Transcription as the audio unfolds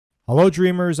Hello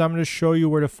dreamers, I'm going to show you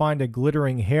where to find a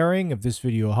glittering herring. If this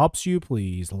video helps you,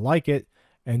 please like it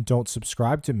and don't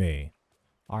subscribe to me.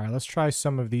 Alright, let's try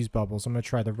some of these bubbles. I'm going to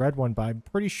try the red one, but I'm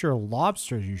pretty sure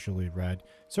lobster is usually red.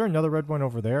 Is there another red one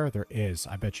over there? There is.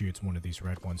 I bet you it's one of these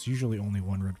red ones. Usually only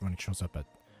one red one shows up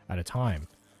at a time.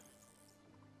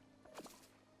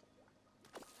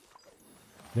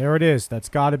 There it is. That's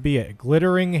got to be it.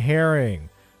 Glittering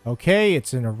herring. Okay,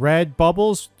 it's in a red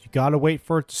bubbles. You got to wait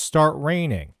for it to start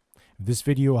raining. If this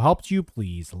video helped you,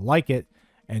 please like it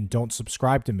and don't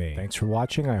subscribe to me. Thanks for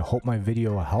watching. I hope my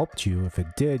video helped you. If it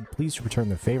did, please return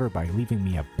the favor by leaving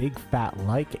me a big fat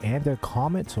like and a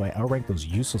comment so I outrank those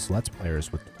useless Let's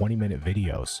Players with 20-minute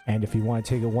videos. And if you want to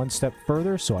take it one step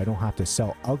further so I don't have to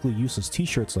sell ugly useless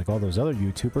t-shirts like all those other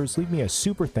YouTubers, leave me a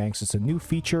super thanks. It's a new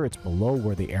feature. It's below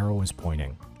where the arrow is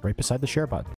pointing, right beside the share button.